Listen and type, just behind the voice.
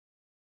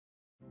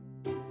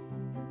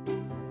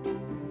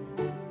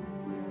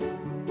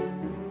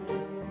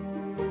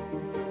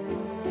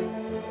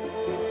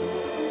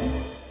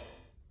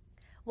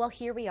Well,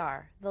 here we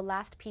are, the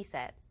last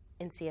pset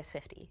in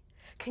CS50.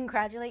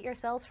 Congratulate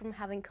yourselves from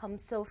having come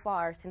so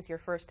far since your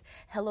first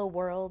Hello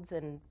Worlds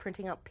and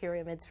printing up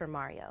pyramids for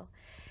Mario.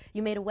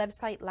 You made a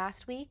website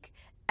last week,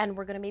 and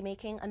we're going to be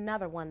making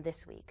another one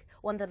this week,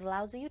 one that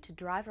allows you to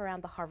drive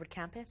around the Harvard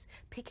campus,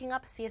 picking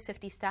up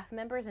CS50 staff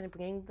members and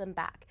bringing them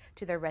back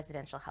to their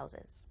residential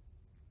houses.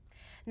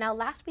 Now,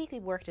 last week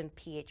we worked in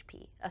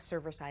PHP, a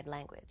server-side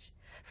language.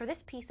 For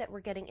this pset,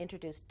 we're getting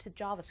introduced to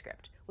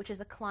JavaScript, which is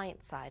a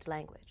client-side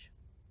language.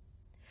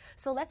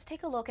 So let's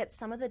take a look at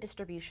some of the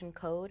distribution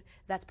code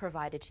that's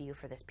provided to you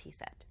for this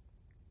pset.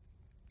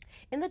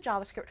 In the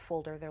JavaScript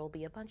folder, there will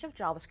be a bunch of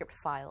JavaScript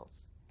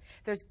files.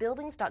 There's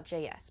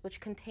buildings.js, which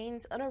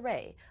contains an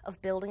array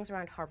of buildings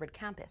around Harvard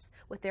campus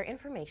with their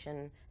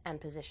information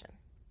and position.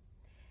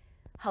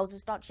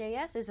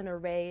 Houses.js is an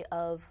array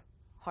of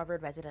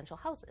Harvard residential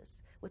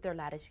houses with their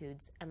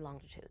latitudes and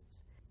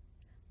longitudes.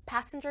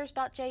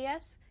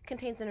 Passengers.js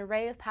contains an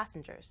array of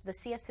passengers, the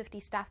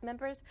CS50 staff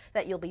members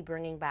that you'll be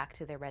bringing back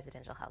to their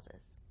residential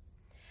houses.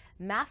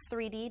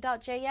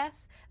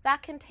 Math3D.js,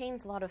 that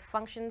contains a lot of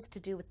functions to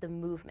do with the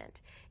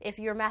movement. If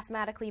you're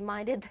mathematically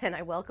minded, then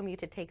I welcome you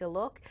to take a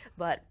look,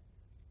 but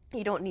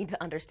you don't need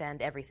to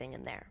understand everything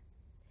in there.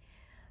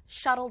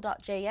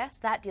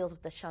 Shuttle.js, that deals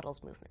with the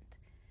shuttle's movement.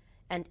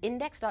 And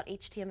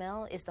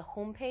index.html is the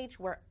homepage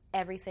where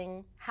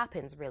everything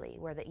happens, really,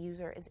 where the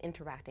user is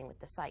interacting with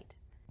the site.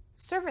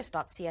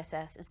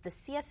 Service.css is the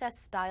CSS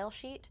style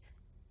sheet,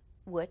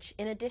 which,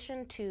 in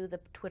addition to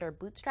the Twitter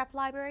Bootstrap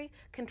library,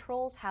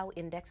 controls how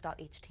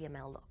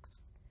index.html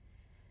looks.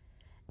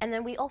 And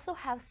then we also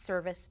have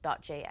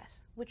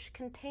service.js, which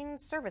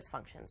contains service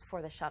functions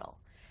for the shuttle.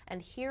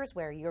 And here's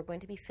where you're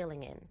going to be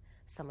filling in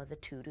some of the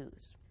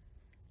to-dos.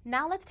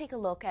 Now let's take a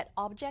look at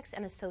objects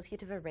and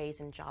associative arrays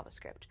in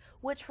JavaScript,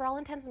 which for all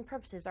intents and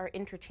purposes are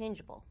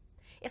interchangeable.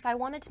 If I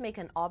wanted to make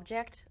an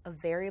object, a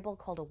variable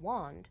called a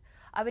wand,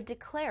 I would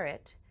declare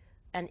it,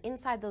 and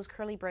inside those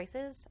curly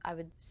braces, I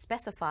would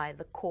specify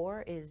the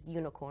core is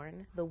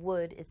unicorn, the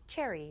wood is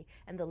cherry,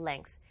 and the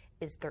length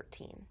is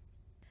 13.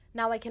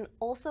 Now I can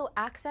also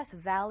access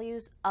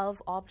values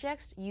of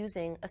objects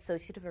using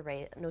associative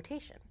array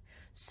notation.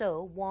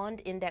 So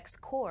wand index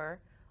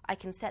core, I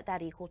can set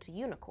that equal to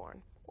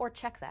unicorn, or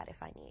check that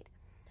if I need.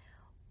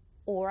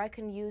 Or I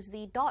can use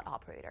the dot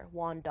operator,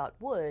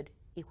 wand.wood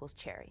equals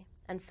cherry,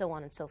 and so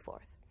on and so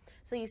forth.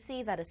 So you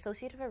see that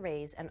associative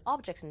arrays and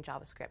objects in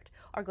JavaScript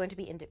are going to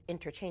be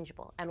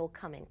interchangeable and will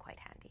come in quite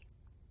handy.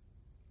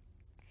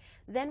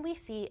 Then we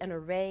see an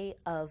array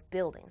of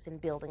buildings in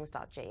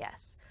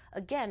buildings.js.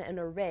 Again, an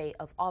array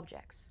of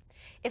objects.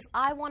 If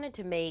I wanted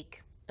to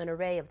make an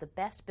array of the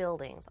best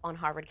buildings on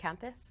Harvard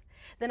campus,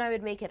 then I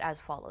would make it as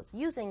follows,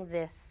 using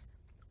this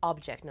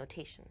object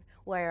notation,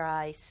 where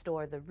I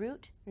store the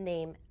root,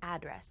 name,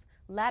 address,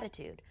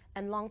 latitude,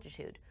 and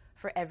longitude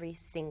for every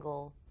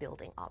single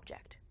building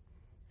object.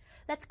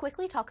 Let's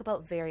quickly talk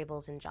about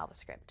variables in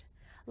JavaScript.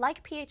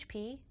 Like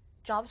PHP,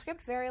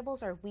 JavaScript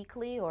variables are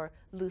weakly or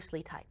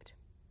loosely typed.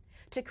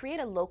 To create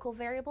a local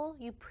variable,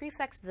 you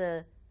prefix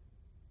the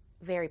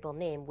variable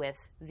name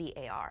with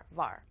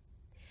var.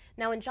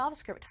 Now in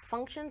JavaScript,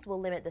 functions will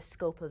limit the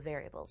scope of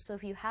variables. So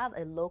if you have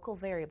a local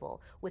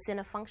variable within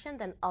a function,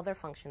 then other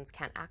functions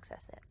can't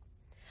access it.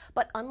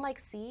 But unlike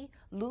C,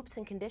 loops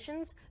and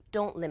conditions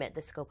don't limit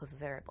the scope of a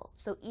variable.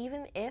 So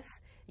even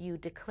if you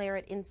declare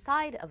it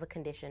inside of a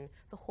condition,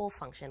 the whole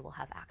function will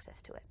have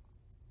access to it.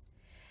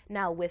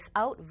 Now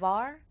without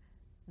var,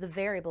 the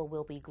variable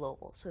will be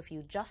global. So if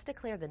you just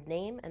declare the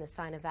name and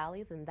assign a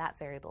value, then that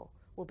variable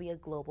will be a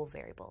global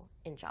variable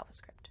in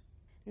JavaScript.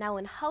 Now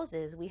in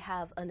houses, we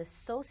have an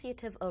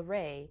associative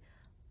array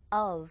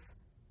of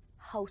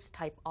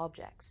house-type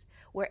objects,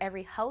 where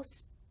every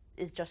house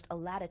is just a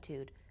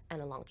latitude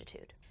and a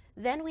longitude.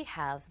 Then we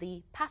have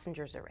the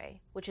passengers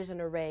array, which is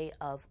an array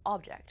of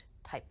object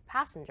type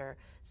passenger,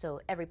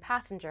 so every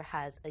passenger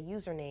has a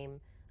username,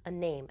 a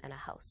name, and a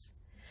house.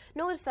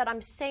 Notice that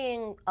I'm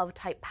saying of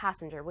type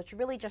passenger, which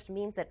really just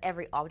means that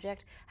every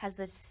object has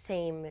the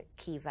same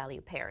key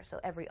value pair. So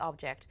every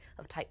object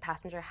of type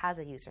passenger has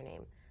a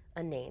username,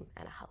 a name,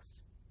 and a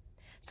house.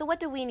 So what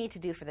do we need to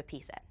do for the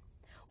pset?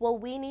 Well,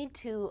 we need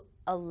to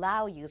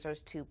allow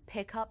users to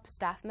pick up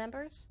staff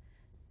members,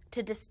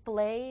 to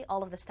display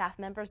all of the staff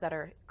members that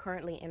are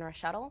currently in our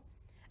shuttle,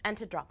 and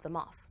to drop them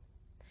off.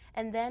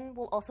 And then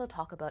we'll also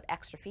talk about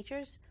extra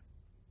features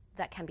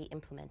that can be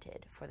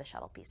implemented for the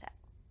shuttle pset.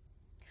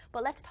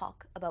 But let's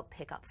talk about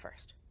pickup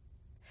first.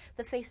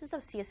 The faces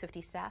of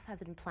CS50 staff have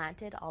been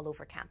planted all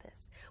over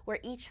campus, where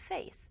each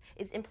face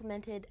is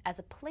implemented as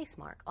a place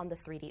mark on the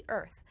 3D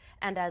Earth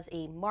and as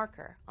a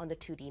marker on the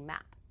 2D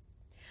map.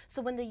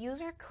 So when the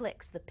user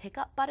clicks the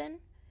pickup button,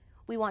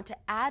 we want to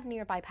add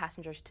nearby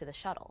passengers to the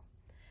shuttle.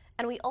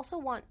 And we also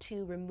want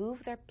to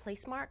remove their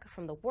place mark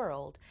from the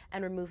world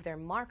and remove their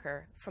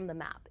marker from the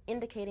map,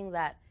 indicating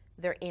that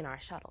they're in our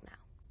shuttle now.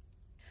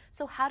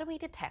 So how do we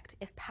detect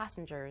if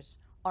passengers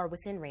are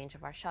within range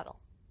of our shuttle?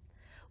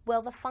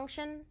 Well, the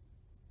function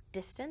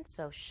distance,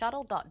 so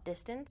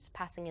shuttle.distance,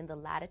 passing in the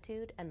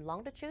latitude and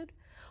longitude,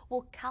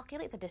 will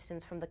calculate the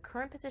distance from the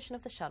current position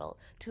of the shuttle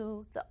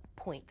to the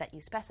point that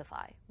you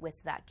specify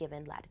with that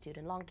given latitude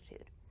and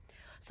longitude.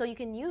 So you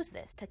can use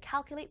this to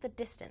calculate the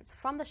distance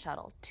from the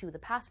shuttle to the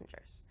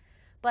passengers.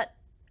 But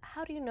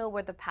how do you know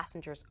where the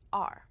passengers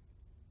are?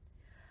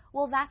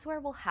 Well, that's where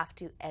we'll have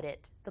to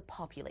edit the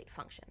populate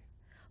function.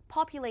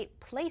 Populate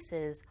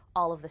places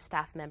all of the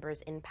staff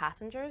members in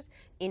passengers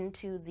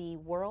into the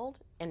world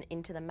and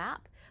into the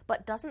map,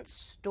 but doesn't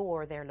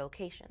store their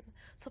location.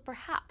 So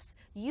perhaps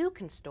you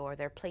can store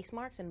their place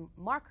marks and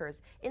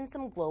markers in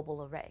some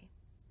global array.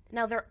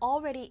 Now, there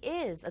already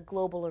is a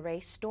global array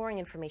storing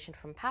information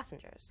from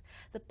passengers.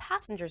 The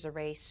passengers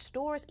array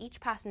stores each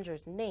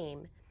passenger's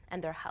name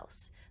and their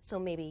house, so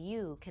maybe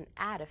you can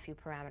add a few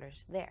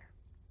parameters there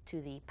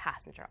to the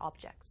passenger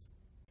objects.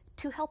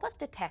 To help us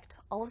detect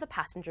all of the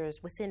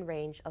passengers within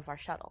range of our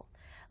shuttle,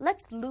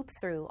 let's loop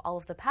through all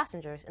of the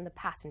passengers in the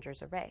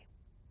passengers array.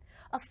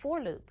 A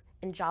for loop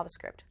in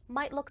JavaScript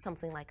might look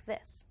something like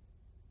this,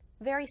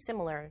 very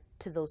similar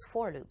to those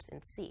for loops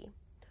in C.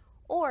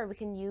 Or we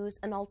can use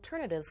an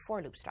alternative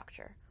for loop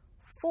structure,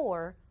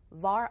 for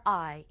var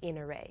I in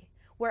array,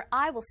 where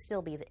I will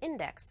still be the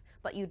index,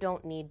 but you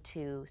don't need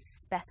to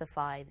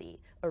specify the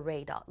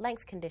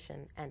array.length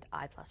condition and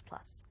I++.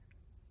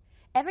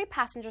 Every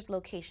passenger's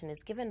location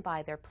is given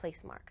by their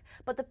place mark,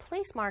 but the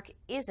place mark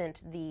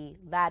isn't the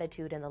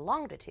latitude and the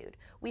longitude.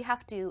 We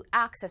have to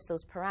access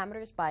those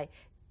parameters by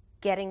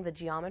getting the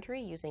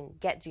geometry using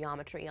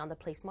getGeometry on the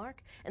place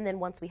mark, and then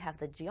once we have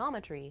the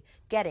geometry,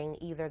 getting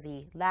either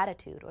the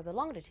latitude or the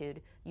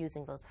longitude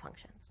using those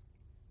functions.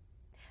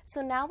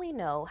 So now we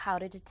know how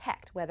to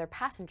detect whether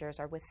passengers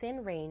are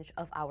within range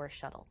of our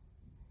shuttle.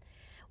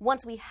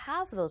 Once we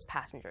have those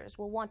passengers,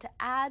 we'll want to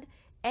add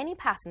any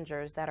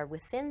passengers that are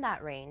within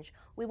that range.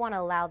 We want to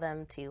allow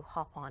them to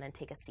hop on and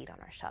take a seat on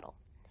our shuttle,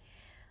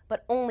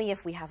 but only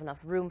if we have enough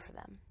room for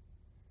them.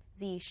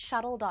 The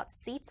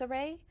shuttle.seats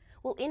array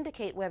will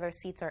indicate whether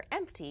seats are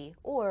empty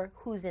or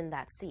who's in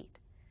that seat.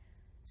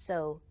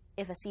 So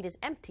if a seat is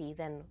empty,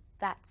 then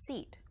that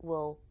seat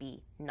will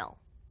be null.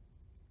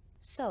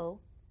 So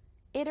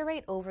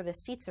iterate over the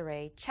seats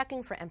array,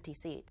 checking for empty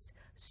seats,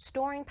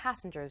 storing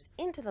passengers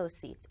into those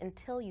seats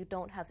until you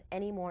don't have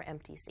any more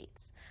empty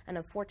seats. And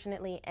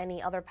unfortunately,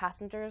 any other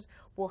passengers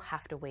will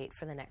have to wait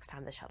for the next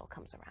time the shuttle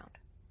comes around.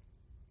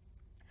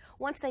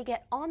 Once they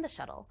get on the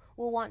shuttle,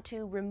 we'll want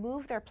to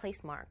remove their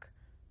place mark,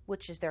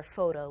 which is their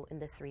photo in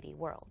the 3D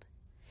world.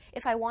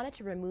 If I wanted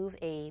to remove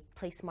a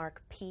place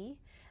mark P,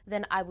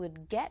 then I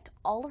would get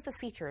all of the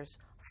features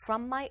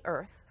from my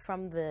Earth,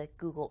 from the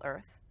Google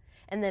Earth,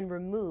 and then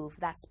remove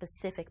that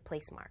specific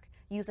place mark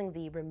using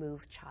the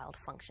remove child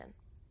function.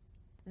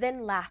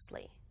 Then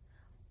lastly,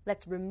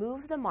 let's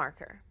remove the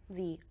marker,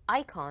 the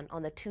icon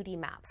on the 2D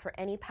map for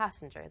any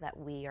passenger that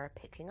we are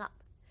picking up.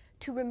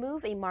 To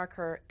remove a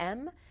marker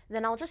M,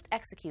 then I'll just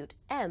execute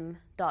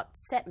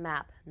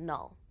m.setMap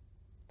null.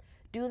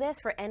 Do this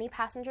for any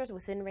passengers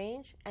within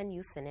range, and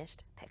you've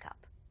finished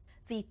pickup.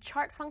 The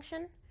chart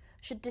function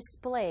should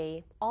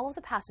display all of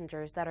the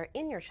passengers that are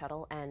in your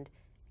shuttle and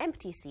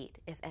empty seat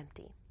if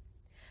empty.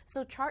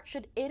 So chart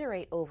should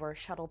iterate over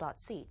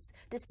shuttle.seats,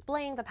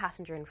 displaying the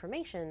passenger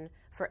information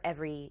for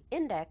every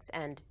index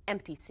and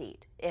empty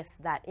seat if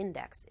that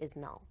index is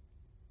null.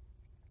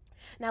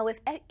 Now,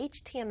 if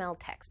HTML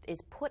text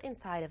is put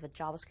inside of a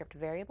JavaScript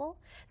variable,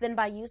 then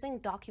by using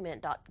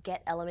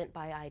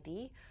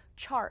document.getElementById,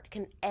 chart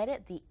can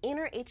edit the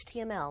inner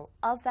HTML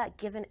of that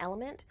given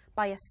element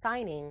by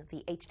assigning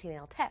the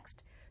HTML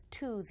text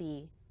to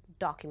the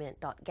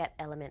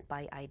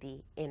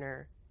document.getElementById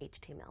inner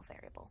HTML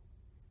variable.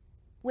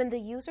 When the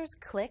users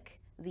click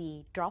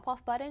the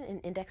drop-off button in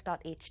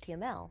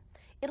index.html,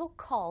 it'll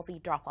call the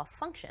drop-off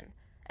function,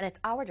 and it's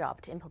our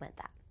job to implement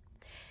that.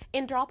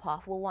 In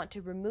drop-off, we'll want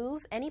to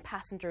remove any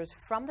passengers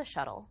from the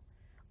shuttle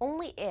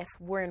only if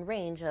we're in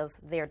range of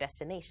their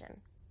destination,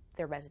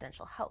 their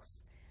residential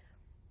house.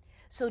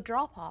 So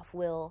drop-off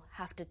will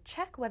have to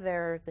check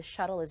whether the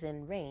shuttle is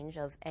in range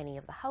of any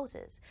of the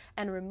houses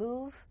and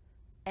remove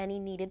any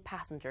needed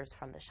passengers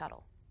from the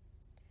shuttle.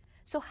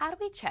 So how do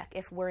we check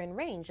if we're in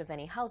range of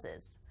any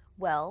houses?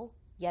 Well,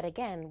 yet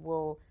again,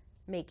 we'll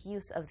make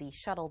use of the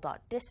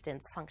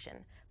shuttle.distance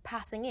function,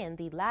 passing in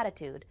the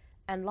latitude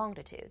and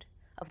longitude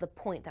of the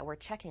point that we're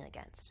checking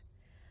against.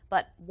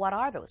 But what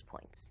are those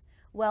points?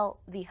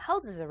 Well, the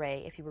houses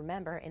array, if you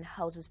remember in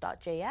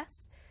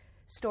houses.js,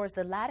 stores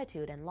the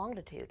latitude and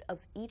longitude of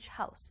each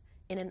house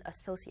in an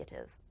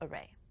associative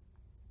array,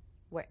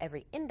 where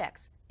every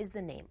index is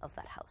the name of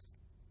that house.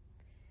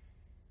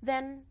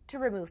 Then, to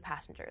remove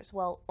passengers,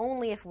 well,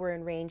 only if we're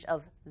in range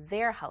of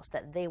their house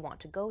that they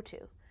want to go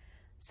to.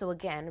 So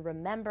again,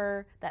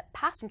 remember that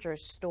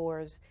passengers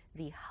stores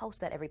the house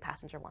that every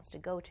passenger wants to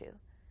go to.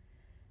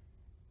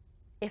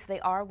 If they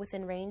are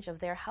within range of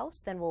their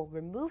house, then we'll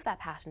remove that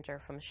passenger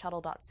from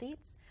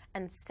shuttle.seats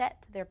and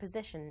set their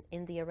position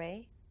in the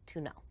array to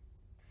null.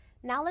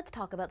 Now let's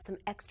talk about some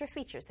extra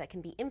features that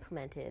can be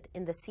implemented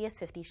in the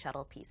CS50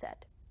 Shuttle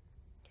pset.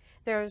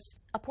 There's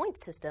a point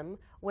system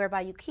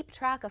whereby you keep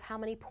track of how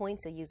many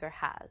points a user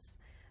has.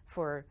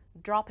 For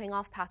dropping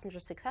off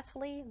passengers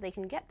successfully, they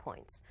can get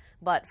points.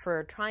 But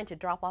for trying to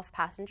drop off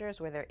passengers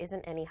where there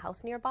isn't any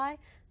house nearby,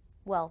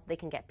 well, they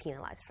can get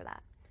penalized for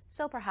that.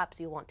 So perhaps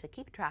you want to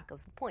keep track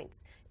of the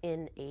points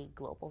in a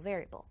global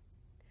variable.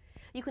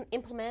 You can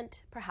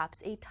implement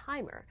perhaps a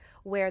timer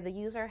where the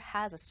user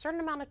has a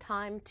certain amount of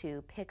time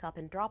to pick up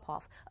and drop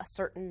off a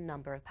certain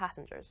number of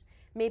passengers.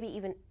 Maybe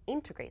even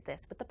integrate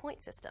this with the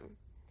point system.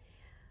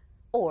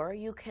 Or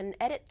you can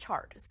edit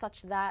chart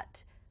such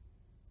that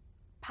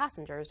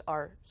passengers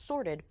are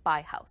sorted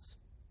by house.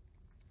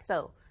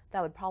 So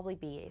that would probably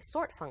be a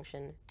sort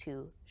function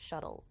to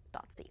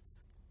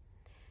shuttle.seats.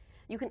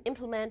 You can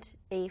implement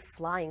a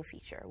flying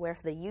feature where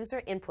if the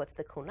user inputs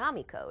the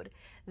Konami code,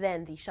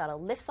 then the shuttle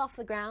lifts off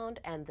the ground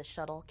and the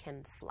shuttle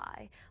can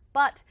fly.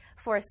 But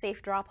for a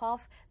safe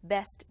drop-off,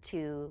 best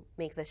to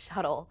make the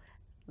shuttle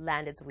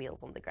land its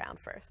wheels on the ground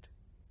first.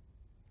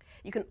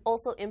 You can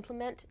also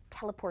implement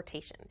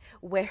teleportation,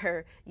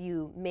 where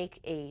you make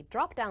a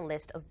drop-down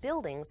list of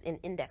buildings in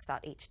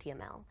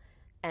index.html,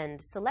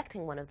 and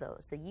selecting one of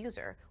those, the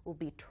user will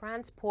be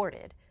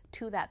transported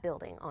to that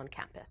building on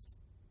campus.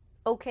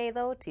 Okay,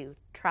 though, to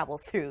travel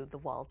through the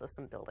walls of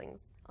some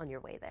buildings on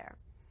your way there.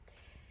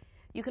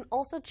 You can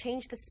also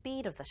change the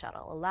speed of the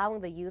shuttle,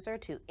 allowing the user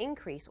to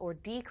increase or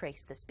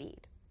decrease the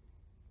speed.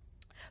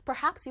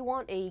 Perhaps you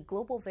want a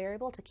global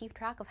variable to keep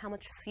track of how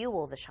much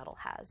fuel the shuttle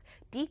has,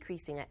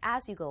 decreasing it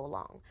as you go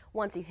along.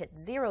 Once you hit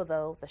 0,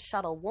 though, the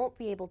shuttle won't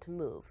be able to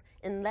move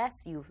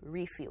unless you've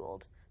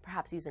refueled,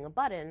 perhaps using a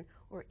button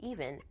or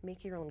even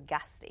make your own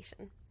gas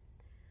station.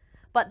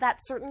 But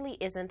that certainly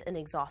isn't an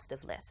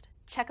exhaustive list.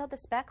 Check out the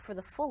spec for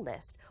the full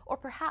list, or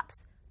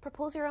perhaps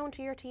propose your own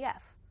to your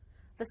TF.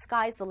 The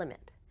sky's the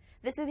limit.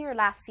 This is your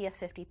last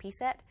CS50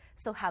 pset,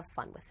 so have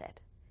fun with it.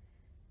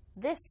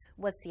 This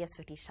was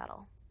CS50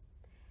 Shuttle.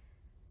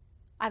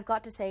 I've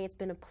got to say it's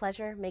been a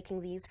pleasure making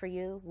these for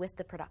you with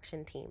the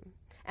production team,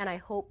 and I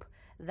hope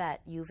that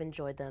you've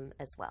enjoyed them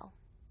as well.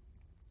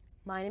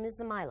 My name is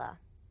Zamila,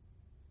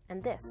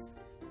 and this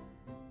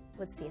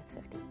was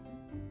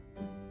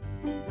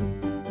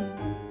CS50.